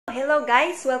Hello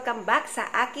guys! Welcome back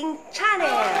sa aking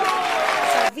channel!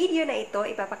 Sa video na ito,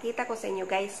 ipapakita ko sa inyo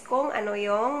guys kung ano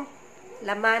yung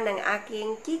laman ng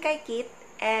aking Kikay kit.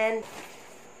 And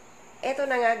eto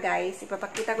na nga guys,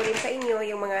 ipapakita ko din sa inyo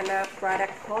yung mga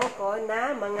na-product haul ko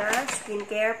na mga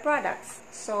skincare products.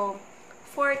 So,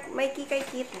 for my Kikay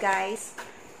kit guys,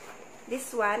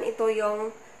 this one, ito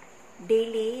yung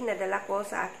daily na dala ko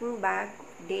sa aking bag.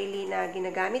 Daily na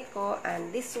ginagamit ko.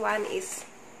 And this one is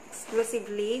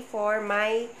exclusively for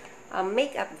my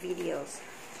makeup videos.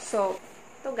 So,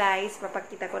 ito guys,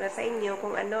 papakita ko na sa inyo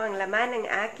kung ano ang laman ng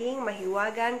aking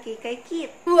mahiwagang Kikay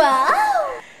kit.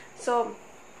 Wow! So,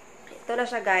 ito na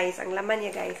siya guys. Ang laman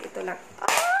niya guys, ito lang.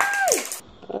 Ay!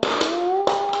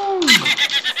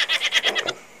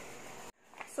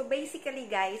 So, basically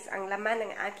guys, ang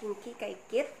laman ng aking Kikay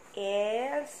kit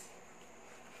is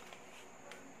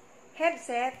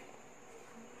headset,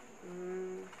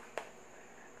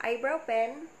 eyebrow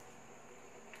pen,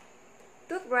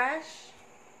 toothbrush,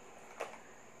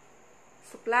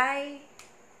 supply,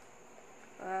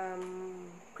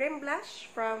 cream blush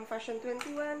from Fashion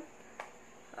 21.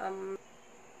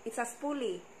 It's a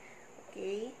spoolie.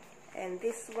 Okay. And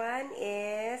this one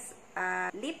is a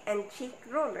lip and cheek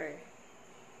roller.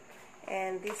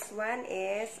 And this one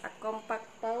is a compact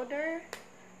powder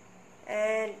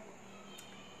and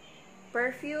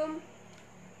perfume.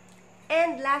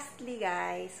 And lastly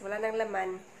guys, wala nang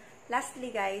laman.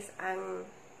 Lastly guys, ang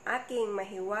aking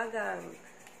mahiwagang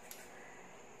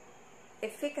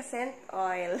efficacent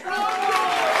oil.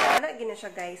 Wala gina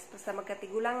siya guys. Basta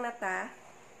magkatigulang na ta.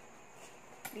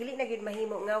 Dili na gid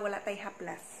mahimo nga wala tay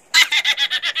haplas.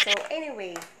 So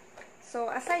anyway,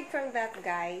 so aside from that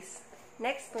guys,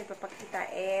 next ko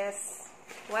ipapakita is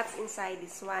what's inside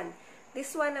this one.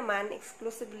 This one naman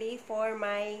exclusively for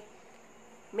my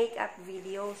makeup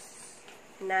videos.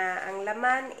 Na ang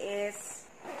laman is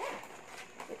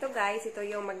ito guys, ito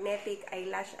yung magnetic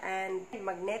eyelash and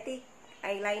magnetic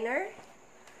eyeliner.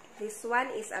 This one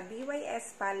is a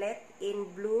BYS palette in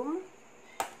Bloom.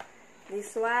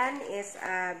 This one is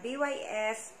a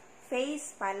BYS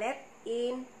face palette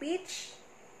in Peach.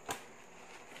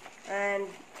 And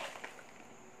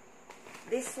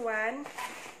this one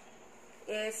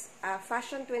is a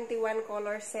Fashion 21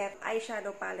 color set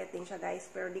eyeshadow palette din siya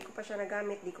guys, pero di ko pa siya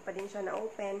nagamit, di ko pa din siya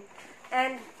na-open.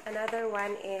 And another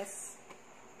one is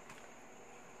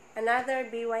another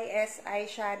BYS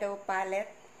eyeshadow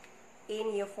palette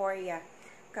in Euphoria.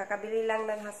 Kakabili lang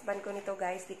ng husband ko nito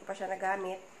guys, di ko pa siya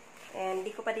nagamit and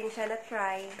di ko pa din siya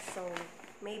na-try. So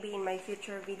maybe in my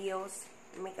future videos,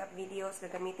 makeup videos,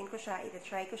 gagamitin ko siya,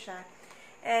 ita-try ko siya.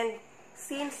 And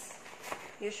since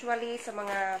usually sa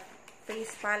mga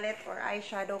face palette or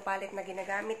eyeshadow palette na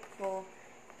ginagamit ko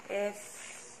is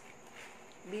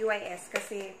BYS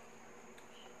kasi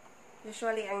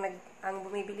usually ang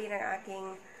bumibili ng aking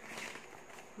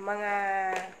mga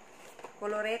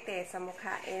kolorete sa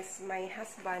mukha is my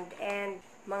husband and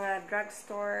mga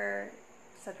drugstore,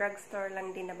 sa drugstore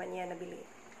lang din naman niya nabili.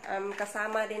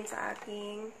 Kasama din sa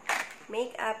aking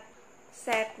makeup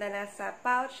set na nasa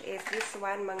pouch is this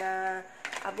one, mga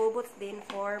abubots din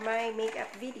for my makeup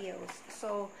videos.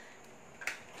 So,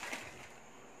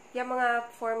 yung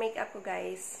mga for makeup ko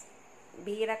guys,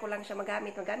 bihira ko lang siya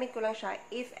magamit. Magamit ko lang siya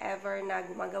if ever na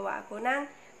gumagawa ako ng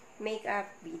makeup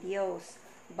videos.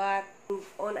 But,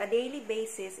 on a daily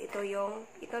basis, ito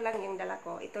lang yung dala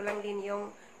ko. Ito lang din yung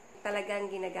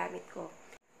talagang ginagamit ko.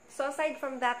 So, aside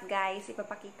from that guys,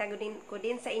 ipapakita ko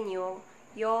din sa inyo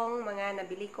yung mga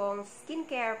nabili kong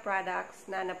skincare products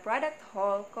na na-product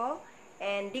haul ko.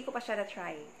 And di ko pa siya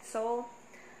na-try. So,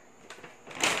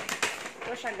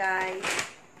 ito siya guys.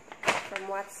 From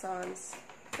Watsons.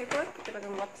 Favorite ko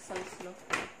talagang Watsons, no?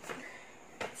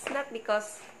 It's not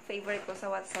because favorite ko sa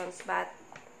Watsons, but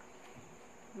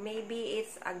maybe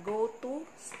it's a go-to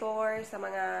store sa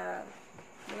mga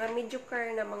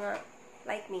mediocre na mga,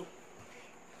 like me.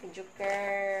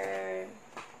 Mediocre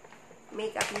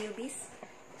makeup newbies.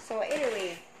 So,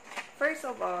 anyway, first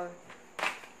of all,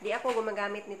 di ako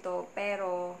gumagamit nito,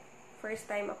 pero first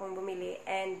time akong bumili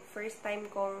and first time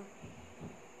kong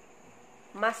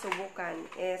masubukan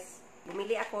is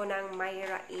bumili ako ng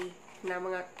Myra A na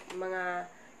mga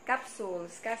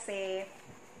capsules kasi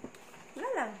wala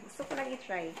lang, gusto ko lang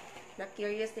i-try.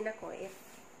 Na-curious din ako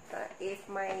if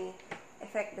may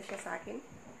effect na siya sa akin.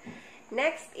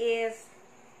 Next is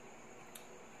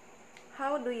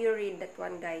how do you read that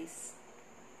one guys?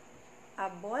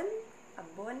 Abone?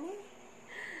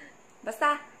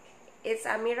 Basta, it's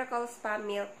a Miracle Spa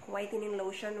Milk Whitening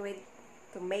Lotion with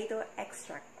tomato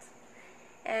extract.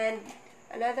 And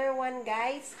another one,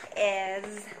 guys,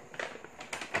 is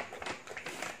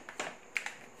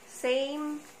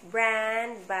Same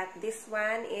brand, but this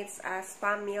one, it's a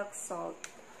spa milk salt.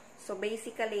 So,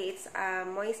 basically, it's a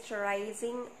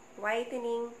moisturizing,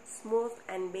 whitening, smooth,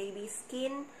 and baby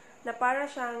skin na para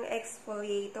siyang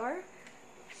exfoliator.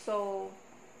 So,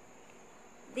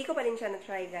 di ko pa din siya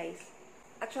na-try, guys.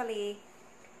 Actually,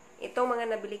 itong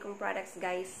mga nabili kong products,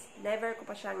 guys, never ko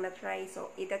pa siyang na-try. So,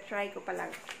 ita-try ko pa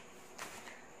lang.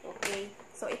 Okay?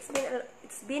 So, it's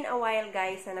been a while,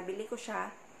 guys, na nabili ko siya.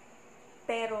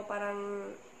 Pero,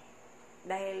 parang,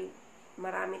 dahil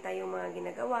marami tayong mga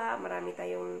ginagawa, marami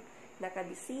tayong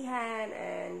nakabisihan,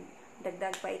 and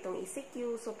dagdag pa itong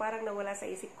ECQ. So, parang nawala sa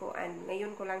isip ko, and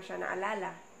ngayon ko lang siya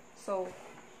naalala. So,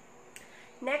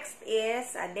 next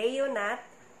is a Deo Nut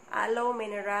Aloe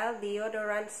Mineral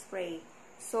Deodorant Spray.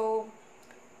 So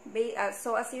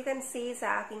as you can see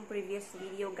sa aking previous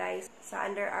video, guys, sa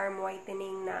underarm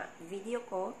whitening na video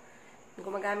ko,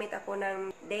 gumagamit ako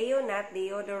ng Deo Nut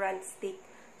Deodorant Stick.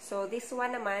 So, this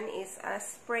one naman is a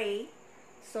spray.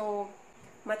 So,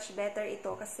 much better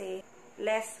ito kasi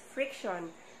less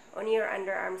friction on your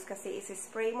underarms kasi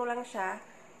isi-spray mo lang siya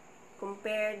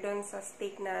compare dun sa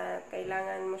stick na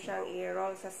kailangan mo siyang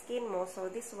i-roll sa skin mo.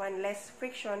 So, this one, less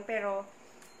friction, pero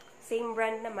same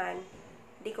brand naman.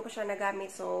 Di ko pa siya nagamit.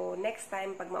 So, next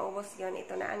time, pag maubos yun,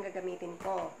 ito na ang gagamitin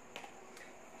ko.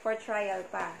 For trial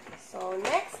pa. So,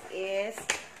 next is,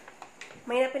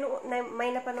 may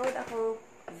napanood akong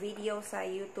video sa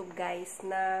YouTube, guys,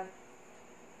 na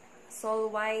Sol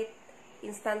White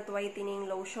Instant Whitening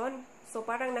Lotion. So,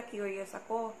 parang na-curious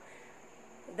ako.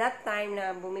 That time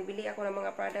na bumibili ako ng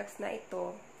mga products na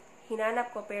ito,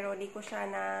 hinanap ko pero di ko siya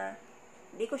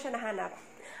nahanap.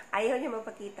 Ayaw niya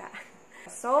magpakita.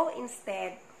 So,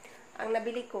 instead, ang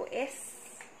nabili ko is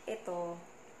ito.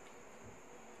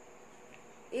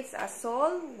 It's a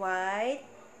Sol White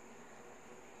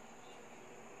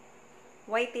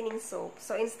whitening soap.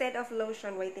 So, instead of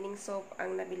lotion, whitening soap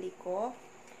ang nabili ko.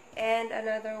 And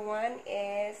another one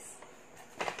is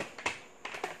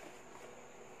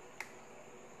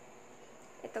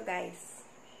ito, guys.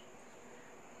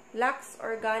 Lux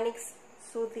Organics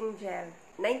Soothing Gel.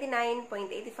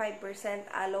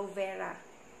 99.85% aloe vera.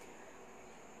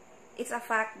 It's a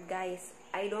fact, guys.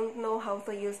 I don't know how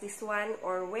to use this one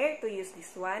or where to use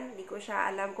this one. Di ko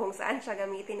siya alam kung saan siya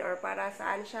gamitin or para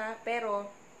saan siya. Pero,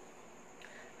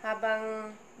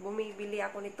 habang bumibili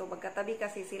ako nito, magkatabi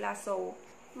kasi sila. So,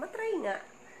 matry nga.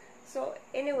 So,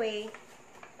 anyway,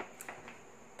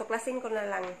 tuklasin ko na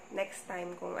lang next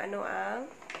time kung ano ang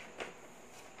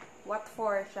what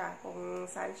for siya, kung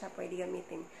saan siya pwede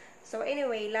gamitin. So,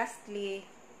 anyway, lastly,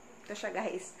 ito siya,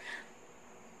 guys.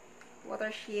 Water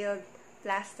Shield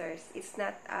Plasters. It's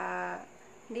not,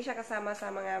 hindi siya kasama sa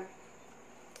mga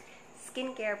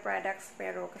skincare products,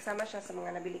 pero kasama siya sa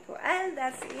mga nabili ko. And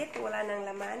that's it. Wala nang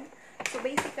laman. So,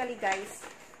 basically, guys,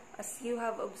 as you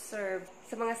have observed,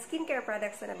 sa mga skincare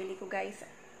products na nabili ko, guys,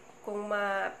 kung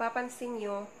mapapansin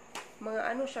nyo, mga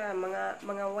ano siya,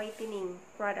 mga whitening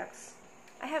products.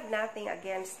 I have nothing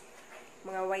against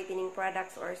mga whitening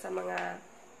products or sa mga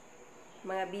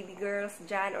baby girls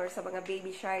dyan or sa mga baby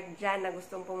shark dyan na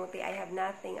gustong pumuti. I have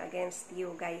nothing against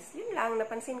you, guys. Yun lang,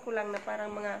 napansin ko lang na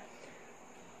parang mga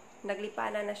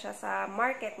naglipana na siya sa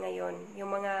market ngayon, yung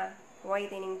mga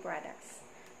whitening products.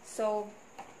 So,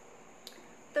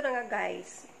 ito na nga,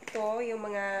 guys. Ito, yung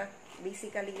mga,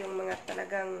 basically, yung mga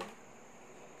talagang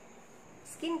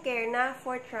skincare na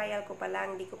for trial ko pa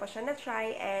lang. Di ko pa siya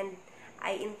na-try, and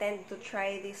I intend to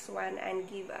try this one and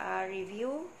give a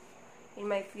review in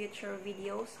my future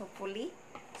videos, hopefully.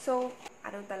 So,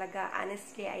 ano talaga,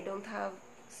 honestly, I don't have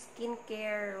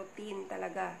skincare routine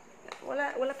talaga.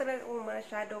 Wala talaga akong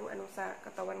masyadong ano sa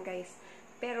katawan, guys.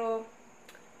 Pero,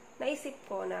 naisip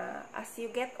ko na as you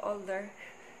get older,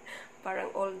 parang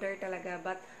older talaga,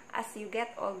 but as you get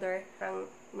older, parang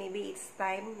maybe it's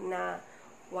time na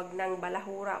wag nang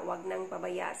balahura, wag nang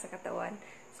pabaya sa katawan.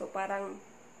 So, parang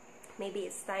maybe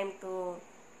it's time to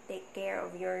take care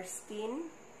of your skin.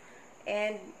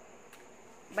 And,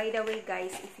 by the way,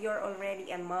 guys, if you're already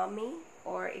a mommy,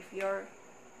 or if you're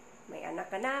may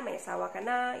anak ka na, may asawa ka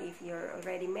na, if you're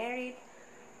already married,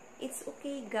 it's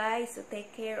okay, guys, to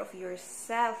take care of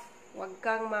yourself. Huwag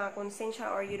kang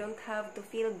makakonsensya, or you don't have to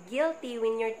feel guilty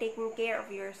when you're taking care of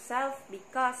yourself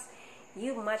because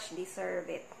you much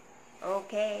deserve it.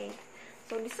 Okay?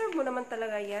 So, deserve mo naman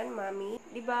talaga yan, mami.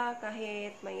 Diba,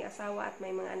 kahit may asawa at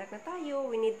may mga anak na tayo,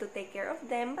 we need to take care of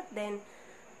them, but then,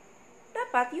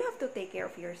 dapat, you have to take care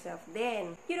of yourself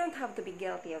then. You don't have to be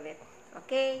guilty of it.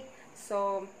 Okay?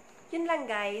 So, yun lang,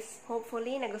 guys.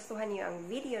 Hopefully, nagustuhan niyo ang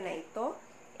video na ito.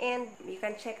 And, you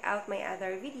can check out my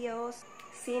other videos.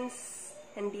 Since,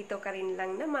 nandito ka rin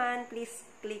lang naman, please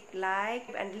click like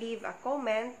and leave a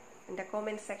comment in the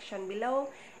comment section below.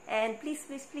 And please,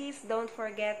 please, please don't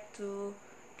forget to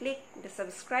click the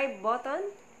subscribe button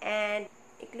and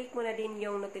i-click mo na din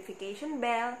yung notification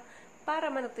bell para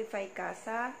ma-notify ka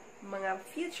sa mga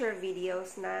future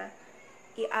videos na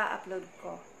i-upload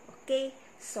ko. Okay?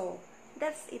 So,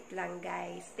 that's it lang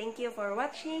guys. Thank you for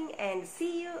watching and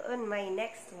see you on my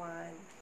next one.